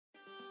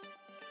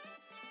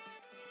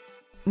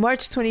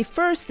March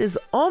 21st is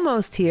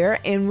almost here,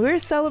 and we're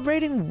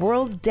celebrating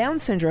World Down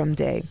Syndrome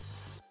Day.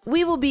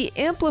 We will be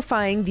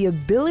amplifying the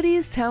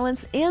abilities,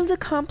 talents, and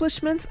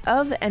accomplishments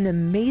of an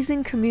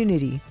amazing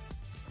community.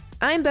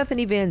 I'm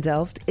Bethany Van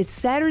Delft. It's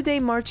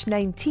Saturday, March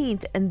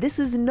 19th, and this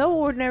is no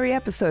ordinary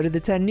episode of the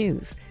 10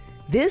 News.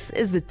 This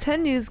is the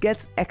 10 News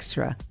Gets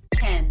Extra.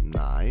 10,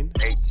 9,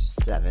 8,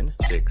 7,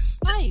 6,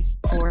 5,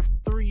 4,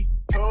 3,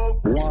 2,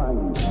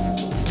 1.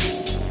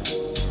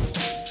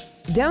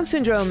 Down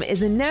syndrome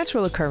is a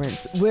natural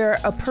occurrence where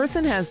a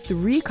person has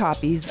 3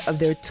 copies of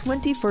their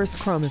 21st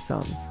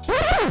chromosome.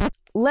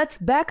 Let's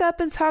back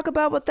up and talk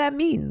about what that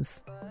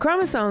means.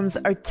 Chromosomes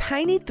are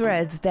tiny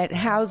threads that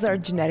house our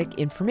genetic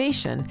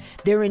information.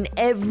 They're in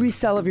every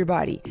cell of your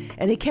body,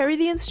 and they carry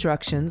the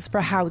instructions for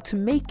how to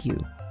make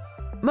you.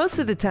 Most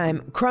of the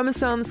time,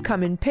 chromosomes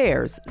come in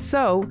pairs,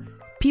 so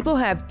people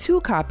have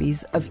 2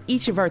 copies of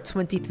each of our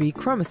 23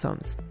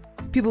 chromosomes.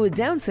 People with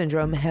Down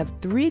syndrome have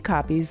 3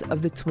 copies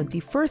of the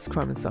 21st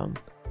chromosome,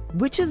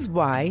 which is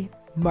why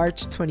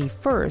March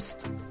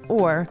 21st,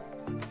 or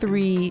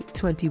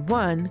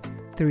 3/21,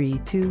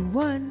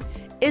 3/2/1,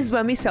 is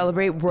when we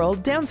celebrate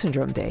World Down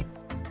Syndrome Day.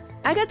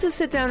 I got to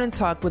sit down and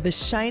talk with a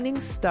shining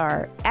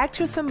star,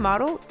 actress and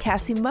model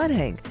Cassie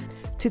Mudhang,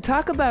 to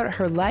talk about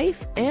her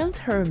life and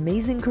her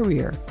amazing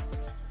career.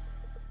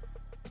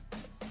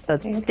 So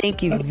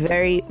thank you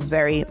very,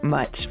 very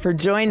much for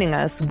joining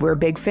us. We're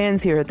big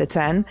fans here at the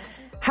 10.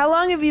 How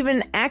long have you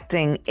been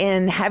acting?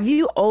 And have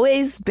you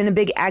always been a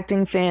big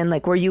acting fan?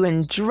 Like, were you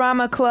in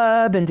drama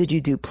club and did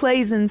you do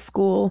plays in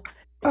school?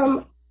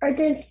 I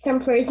did some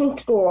plays in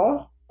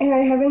school, and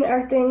I have been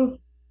acting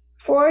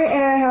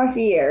 4.5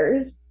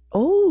 years.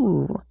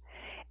 Oh,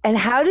 and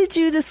how did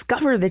you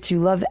discover that you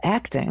love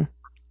acting?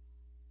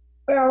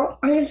 Well,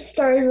 I just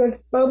started with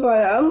Bo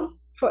Burnham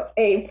for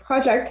a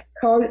project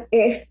called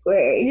 8th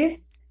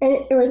Grade, and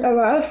it was a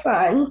lot of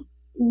fun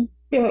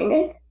doing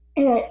it,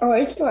 and I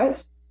always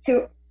wanted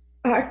to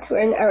act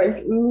when I was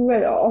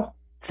little.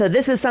 So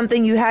this is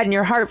something you had in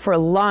your heart for a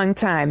long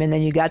time, and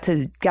then you got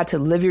to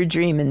live your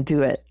dream and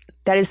do it.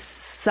 That is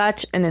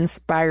such an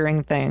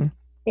inspiring thing.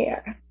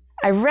 Yeah.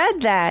 I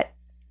read that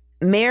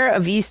Mayor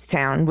of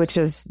Easttown, which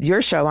is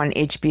your show on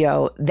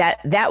HBO,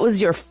 that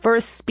was your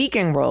first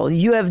speaking role.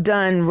 You have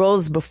done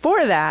roles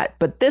before that,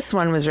 but this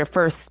one was your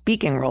first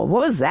speaking role.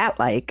 What was that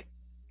like?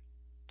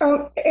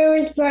 It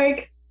was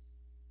like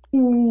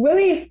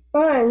really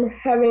fun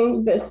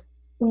having this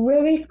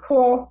really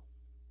cool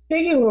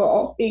speaking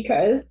role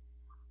because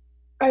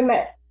I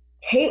met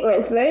Kate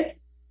Winslet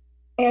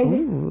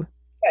and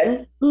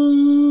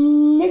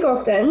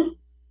Nicholson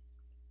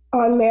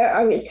on Mayor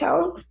of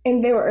Easttown,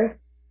 and they were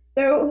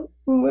so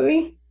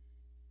really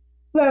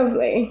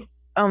lovely.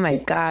 Oh my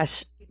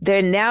gosh.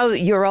 Now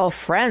you're all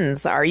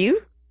friends, are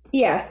you?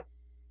 Yeah,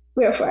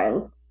 we're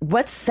friends.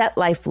 What's set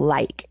life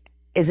like?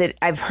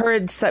 I've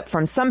heard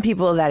from some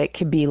people that it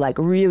could be like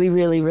really,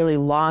 really, really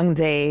long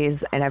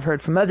days. And I've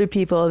heard from other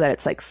people that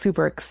it's like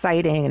super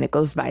exciting and it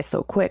goes by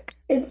so quick.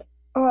 It's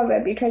all of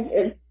it because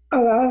it's a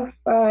lot of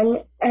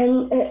fun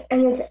and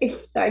it's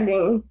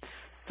exciting.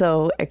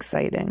 So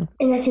exciting.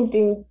 And I can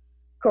do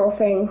cool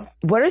things.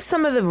 What are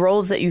some of the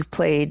roles that you've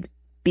played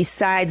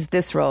besides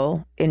this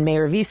role in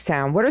Mayor of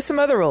Easttown? What are some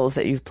other roles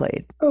that you've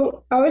played?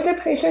 Oh, I was a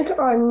patient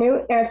on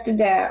New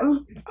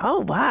Amsterdam.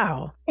 Oh,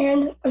 wow.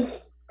 And a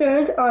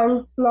student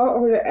on Law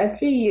Order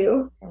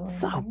SVU.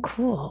 So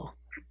cool.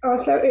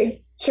 Also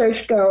a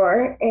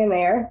churchgoer in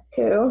there,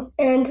 too.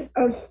 And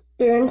a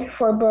student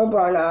for Bo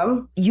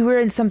Burnham. You were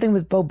in something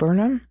with Bo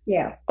Burnham?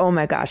 Yeah. Oh,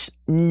 my gosh.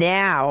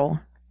 Now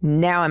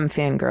I'm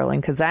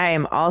fangirling because I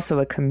am also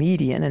a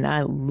comedian and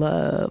I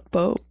love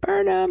Bo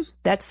Burnham.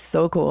 That's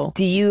so cool.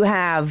 Do you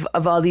have,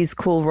 of all these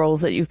cool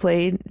roles that you've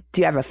played,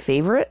 do you have a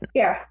favorite?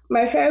 Yeah.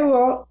 My favorite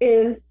role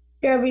is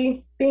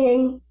Gabby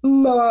being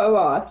Moira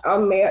Ross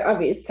on Mayor of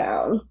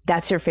Easttown.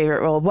 That's your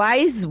favorite role. Why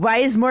is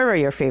Moira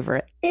your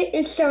favorite? It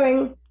is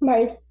showing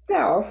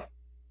myself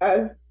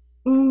as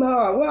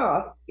Moira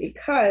Ross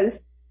because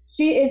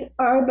she is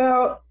all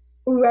about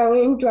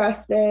wearing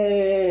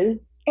dresses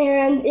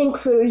and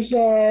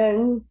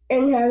inclusion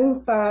and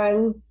having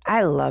fun.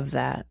 I love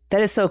that.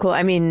 That is so cool.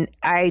 I mean,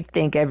 I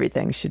think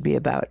everything should be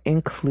about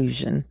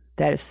inclusion.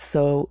 That is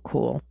so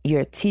cool.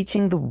 You're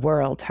teaching the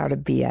world how to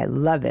be. I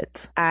love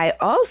it. I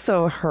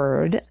also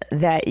heard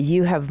that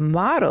you have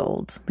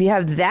modeled. We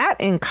have that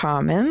in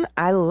common.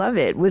 I love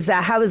it.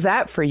 How was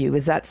that for you?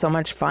 Was that so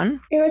much fun?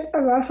 It was a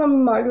lot of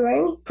fun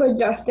modeling for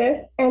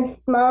Justice and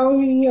Smile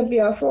You're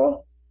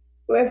Beautiful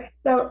with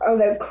some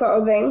other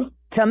clothing.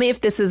 Tell me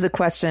if this is a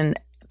question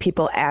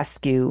people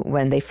ask you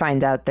when they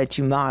find out that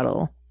you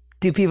model.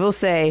 Do people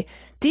say,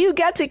 do you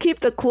get to keep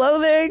the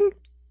clothing?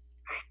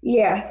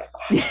 Yeah.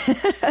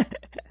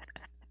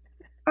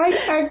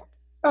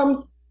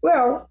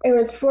 Well, it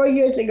was 4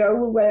 years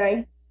ago when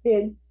I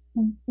did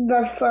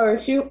the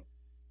photo shoot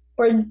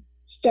for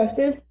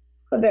Justice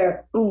for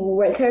their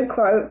winter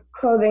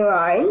clothing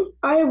line.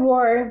 I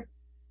wore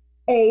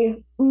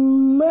a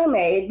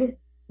mermaid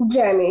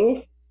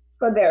jammies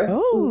for their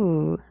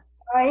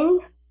line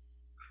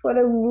for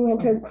the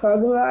winter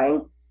clothing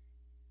line,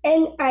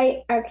 and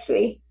I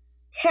actually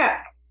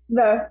kept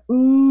the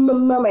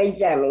mermaid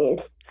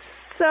jammies.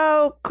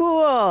 So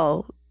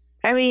cool.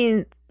 I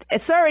mean,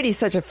 it's already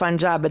such a fun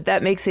job, but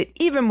that makes it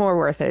even more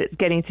worth it. It's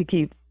getting to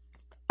keep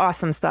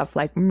awesome stuff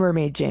like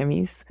mermaid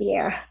jammies.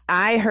 Yeah.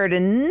 I heard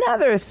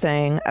another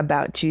thing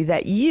about you,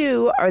 that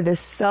you are the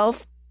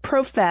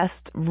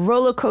self-professed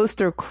roller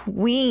coaster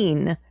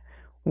queen.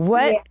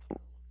 What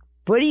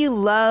do you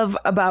love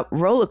about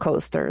roller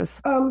coasters?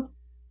 I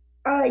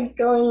like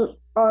going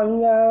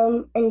on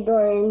them and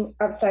going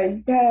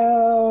upside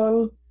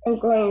down and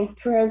going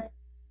twists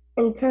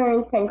and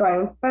turns and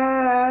going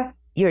fast.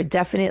 You're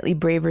definitely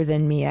braver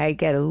than me. I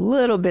get a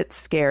little bit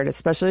scared,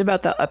 especially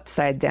about the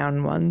upside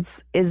down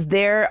ones. Is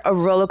there a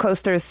roller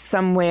coaster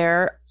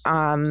somewhere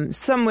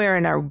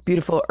in our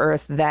beautiful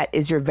Earth that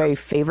is your very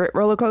favorite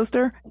roller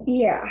coaster?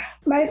 Yeah.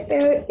 My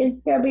favorite is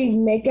gonna be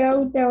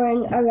Mako down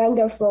in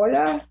Orlando,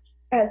 Florida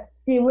at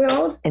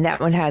SeaWorld. And that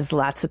one has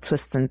lots of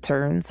twists and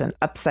turns and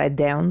upside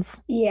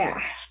downs? Yeah.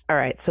 All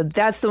right, so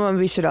that's the one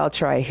we should all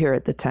try here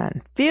at the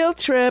 10. Field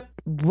trip.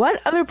 What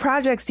other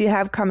projects do you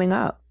have coming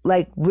up?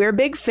 Like, we're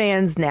big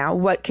fans now.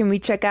 What can we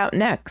check out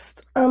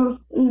next?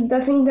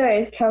 The thing that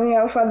is coming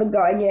out for The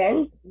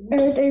Guardian.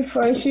 There's a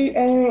photo shoot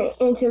and an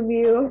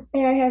interview,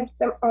 and I have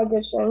some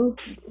auditions,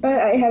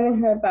 but I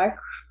haven't heard back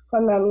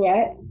from them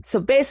yet. So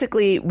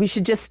basically, we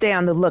should just stay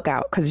on the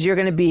lookout because you're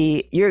gonna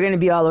be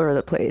all over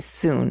the place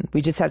soon.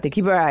 We just have to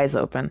keep our eyes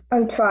open.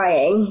 I'm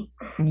trying.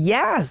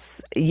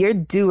 Yes, you're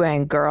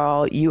doing,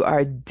 girl. You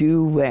are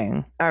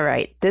doing. All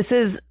right. This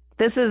is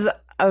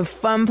a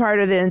fun part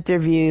of the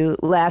interview.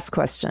 Last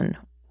question.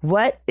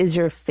 What is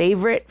your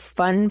favorite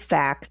fun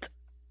fact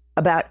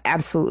about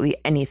absolutely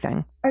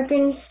anything? I've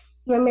been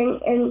swimming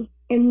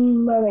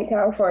in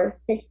Monaco for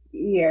 6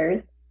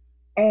 years,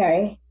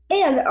 and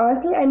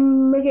honestly, I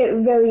make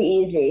it very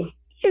easy.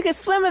 You can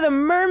swim with a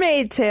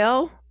mermaid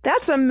tail.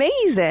 That's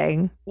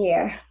amazing.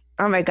 Yeah.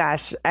 Oh my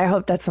gosh. I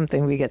hope that's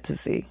something we get to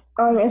see.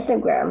 On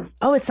Instagram.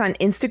 Oh, it's on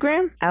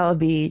Instagram? I'll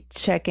be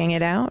checking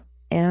it out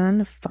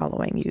and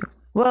following you.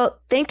 Well,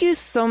 thank you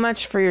so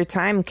much for your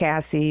time,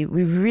 Cassie.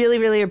 We really,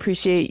 really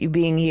appreciate you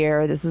being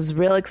here. This is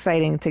real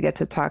exciting to get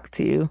to talk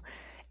to you.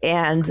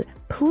 And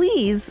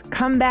please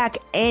come back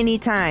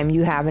anytime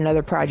you have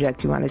another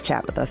project you want to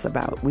chat with us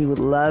about. We would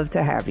love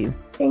to have you.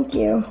 Thank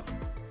you.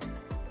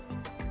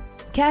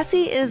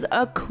 Cassie is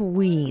a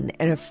queen,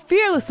 and a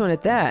fearless one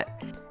at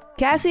that.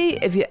 Cassie,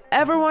 if you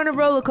ever want a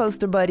roller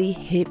coaster buddy,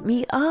 hit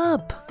me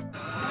up.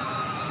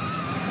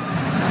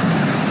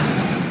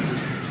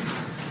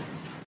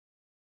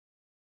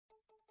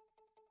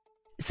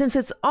 Since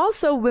it's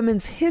also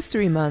Women's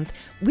History Month,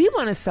 we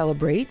want to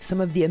celebrate some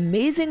of the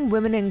amazing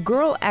women and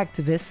girl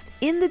activists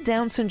in the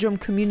Down syndrome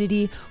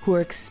community who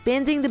are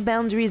expanding the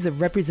boundaries of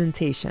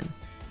representation.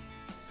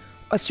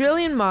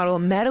 Australian model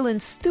Madeline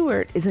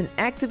Stewart is an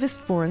activist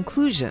for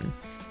inclusion.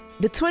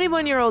 The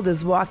 21-year-old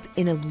has walked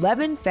in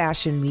 11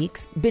 fashion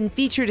weeks, been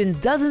featured in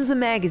dozens of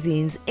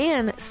magazines,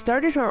 and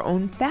started her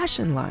own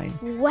fashion line.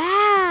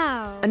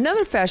 Wow!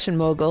 Another fashion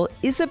mogul,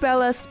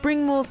 Isabella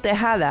Springmull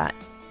Tejada,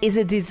 is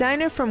a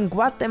designer from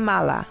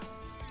Guatemala.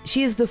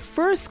 She is the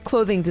first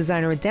clothing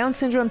designer with Down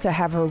syndrome to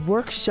have her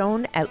work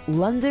shown at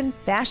London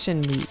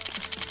Fashion Week.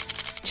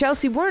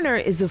 Chelsea Werner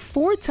is a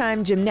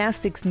 4-time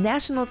gymnastics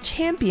national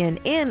champion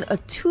and a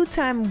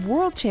 2-time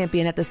world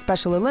champion at the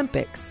Special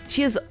Olympics.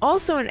 She is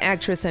also an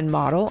actress and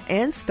model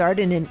and starred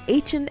in an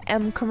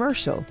H&M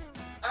commercial.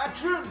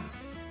 Action!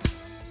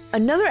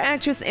 Another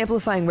actress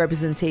amplifying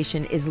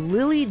representation is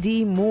Lily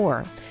D.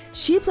 Moore.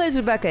 She plays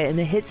Rebecca in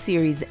the hit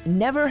series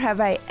Never Have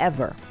I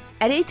Ever.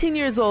 At 18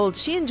 years old,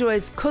 she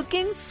enjoys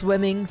cooking,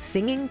 swimming,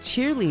 singing,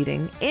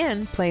 cheerleading,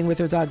 and playing with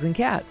her dogs and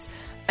cats.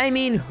 I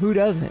mean, who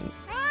doesn't?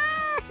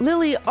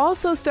 Lily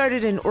also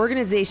started an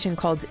organization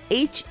called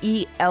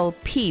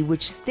HELP,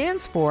 which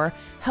stands for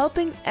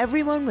Helping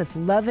Everyone with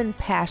Love and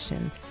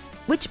Passion,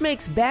 which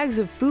makes bags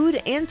of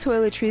food and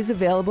toiletries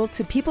available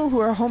to people who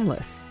are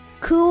homeless.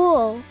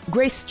 Cool.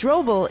 Grace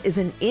Strobel is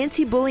an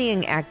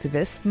anti-bullying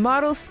activist,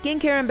 model,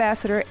 skincare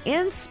ambassador,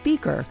 and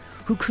speaker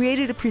who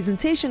created a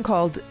presentation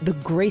called The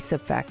Grace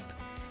Effect.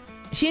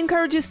 She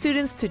encourages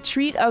students to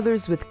treat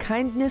others with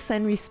kindness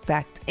and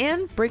respect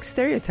and break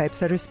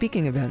stereotypes at her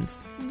speaking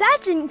events.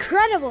 That's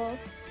incredible.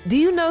 Do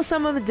you know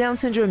someone with Down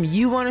syndrome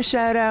you want to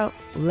shout out?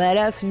 Let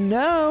us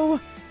know.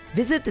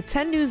 Visit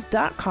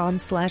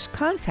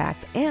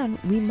the10news.com/contact and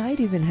we might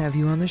even have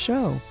you on the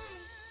show.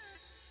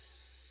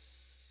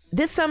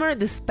 This summer,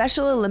 the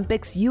Special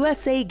Olympics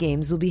USA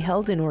Games will be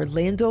held in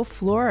Orlando,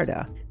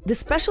 Florida. The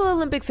Special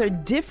Olympics are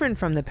different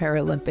from the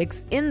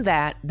Paralympics in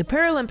that the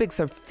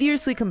Paralympics are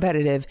fiercely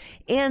competitive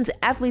and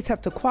athletes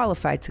have to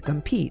qualify to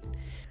compete.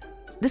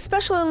 The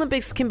Special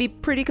Olympics can be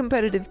pretty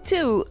competitive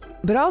too,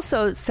 but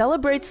also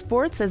celebrate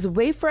sports as a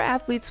way for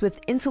athletes with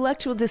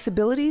intellectual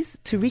disabilities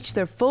to reach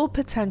their full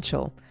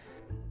potential.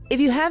 If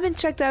you haven't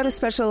checked out a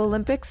Special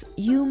Olympics,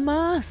 you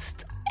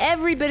must.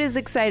 Every bit as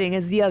exciting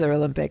as the other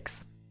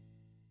Olympics.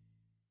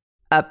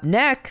 Up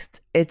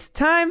next, it's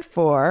time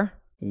for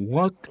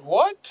What?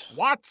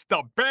 What's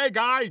the big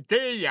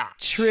idea?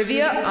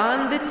 Trivia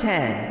on the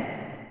 10.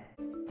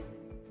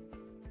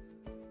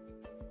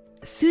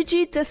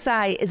 Sujit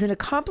Desai is an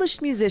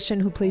accomplished musician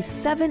who plays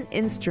 7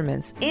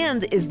 instruments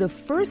and is the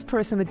first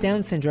person with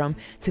Down syndrome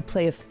to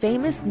play a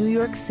famous New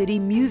York City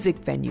music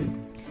venue.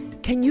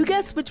 Can you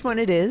guess which one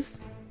it is?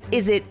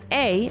 Is it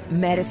A,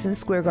 Madison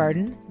Square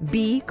Garden,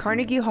 B,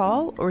 Carnegie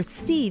Hall, or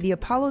C, the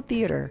Apollo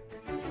Theater?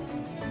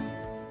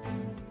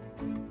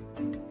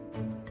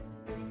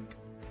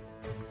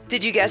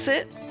 Did you guess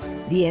it?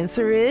 The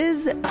answer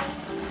is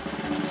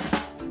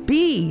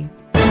B.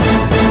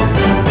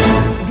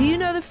 Do you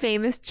know the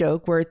famous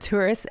joke where a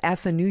tourist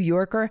asks a New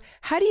Yorker,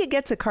 how do you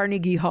get to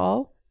Carnegie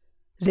Hall?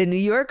 The New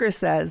Yorker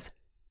says,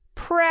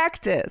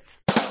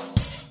 practice.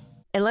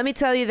 And let me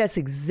tell you, that's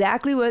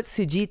exactly what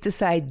Sujit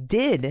Desai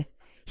did.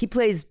 He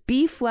plays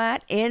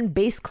B-flat and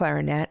bass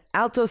clarinet,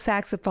 alto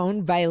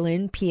saxophone,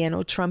 violin,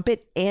 piano,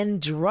 trumpet, and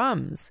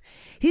drums.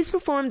 He's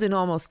performed in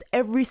almost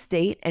every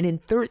state and in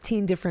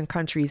 13 different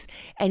countries,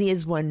 and he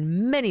has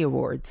won many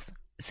awards.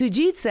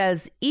 Sujit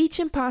says each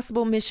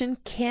impossible mission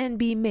can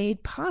be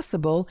made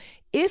possible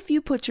if you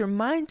put your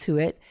mind to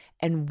it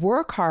and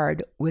work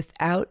hard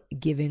without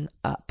giving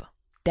up.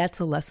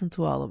 That's a lesson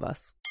to all of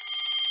us.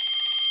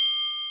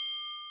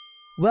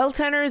 Well,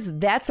 tenors,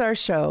 that's our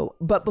show.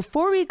 But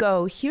before we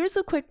go, here's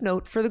a quick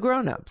note for the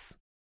grown-ups.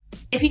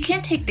 If you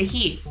can't take the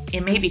heat,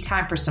 it may be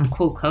time for some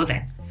cool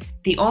clothing.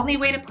 The only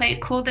way to play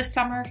it cool this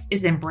summer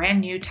is in brand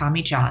new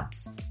Tommy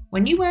Johns.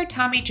 When you wear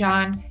Tommy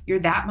John, you're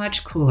that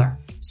much cooler,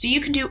 so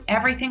you can do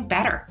everything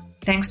better,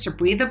 thanks to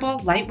breathable,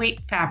 lightweight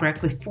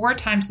fabric with 4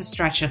 times the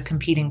stretch of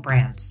competing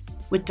brands.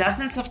 With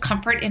dozens of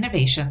comfort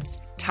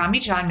innovations, Tommy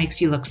John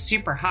makes you look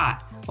super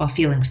hot while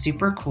feeling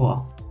super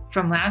cool.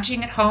 From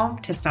lounging at home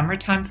to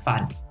summertime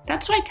fun.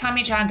 That's why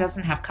Tommy John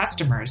doesn't have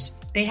customers,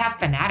 they have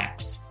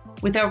fanatics.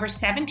 With over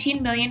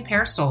 17 million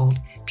pairs sold,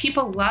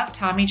 people love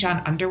Tommy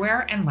John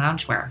underwear and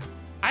loungewear.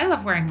 I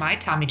love wearing my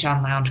Tommy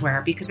John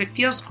loungewear because it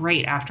feels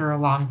great after a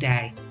long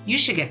day. You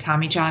should get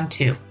Tommy John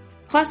too.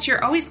 Plus,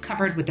 you're always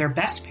covered with their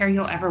best pair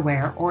you'll ever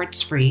wear or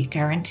it's free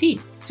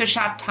guarantee. So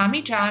shop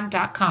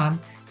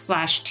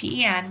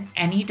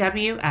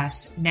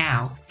TommyJohn.com/TENNEWS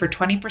now for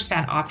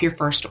 20% off your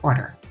first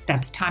order.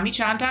 That's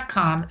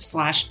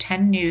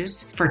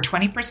TommyJohn.com/10news for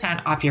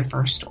 20% off your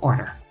first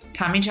order.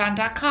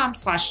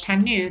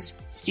 TommyJohn.com/10news.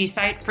 See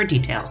site for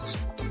details.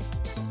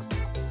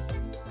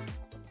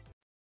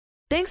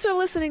 Thanks for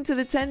listening to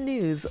the 10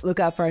 News. Look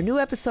out for our new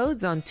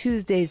episodes on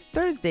Tuesdays,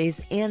 Thursdays,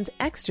 and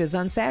extras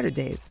on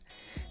Saturdays.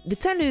 The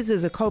 10 News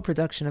is a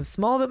co-production of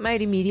Small But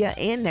Mighty Media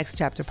and Next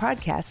Chapter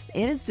Podcast,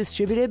 and is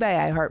distributed by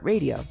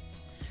iHeartRadio.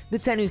 The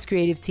 10 News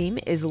creative team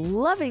is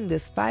loving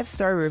this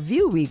 5-star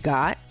review we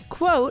got.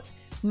 Quote,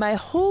 my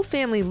whole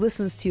family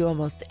listens to you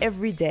almost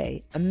every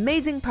day.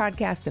 Amazing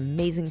podcast,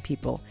 amazing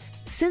people.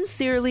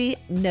 Sincerely,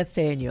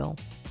 Nathaniel.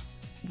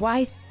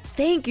 Why,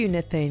 thank you,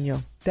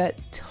 Nathaniel. That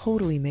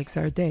totally makes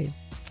our day.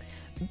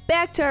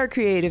 Back to our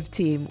creative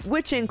team,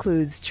 which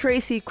includes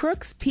Tracy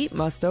Crooks, Pete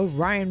Musto,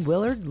 Ryan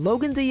Willard,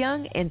 Logan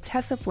DeYoung, and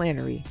Tessa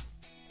Flannery.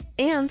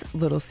 And,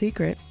 little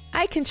secret,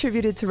 I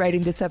contributed to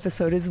writing this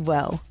episode as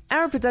well.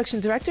 Our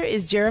production director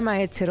is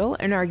Jeremiah Tittle,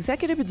 and our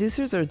executive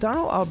producers are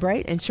Donald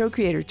Albright and show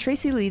creator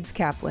Tracy Leeds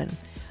Kaplan.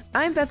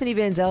 I'm Bethany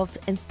Van Delft,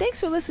 and thanks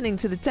for listening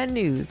to the 10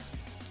 News.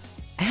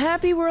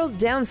 Happy World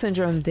Down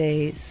Syndrome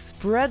Day.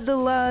 Spread the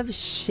love,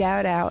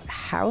 shout out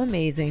how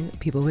amazing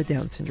people with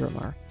Down syndrome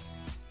are.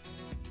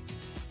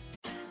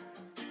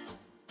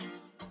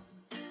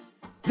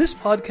 This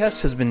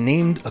podcast has been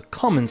named a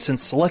Common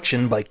Sense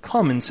selection by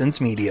Common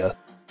Sense Media,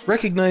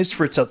 recognized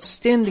for its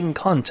outstanding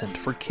content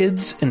for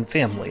kids and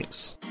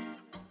families.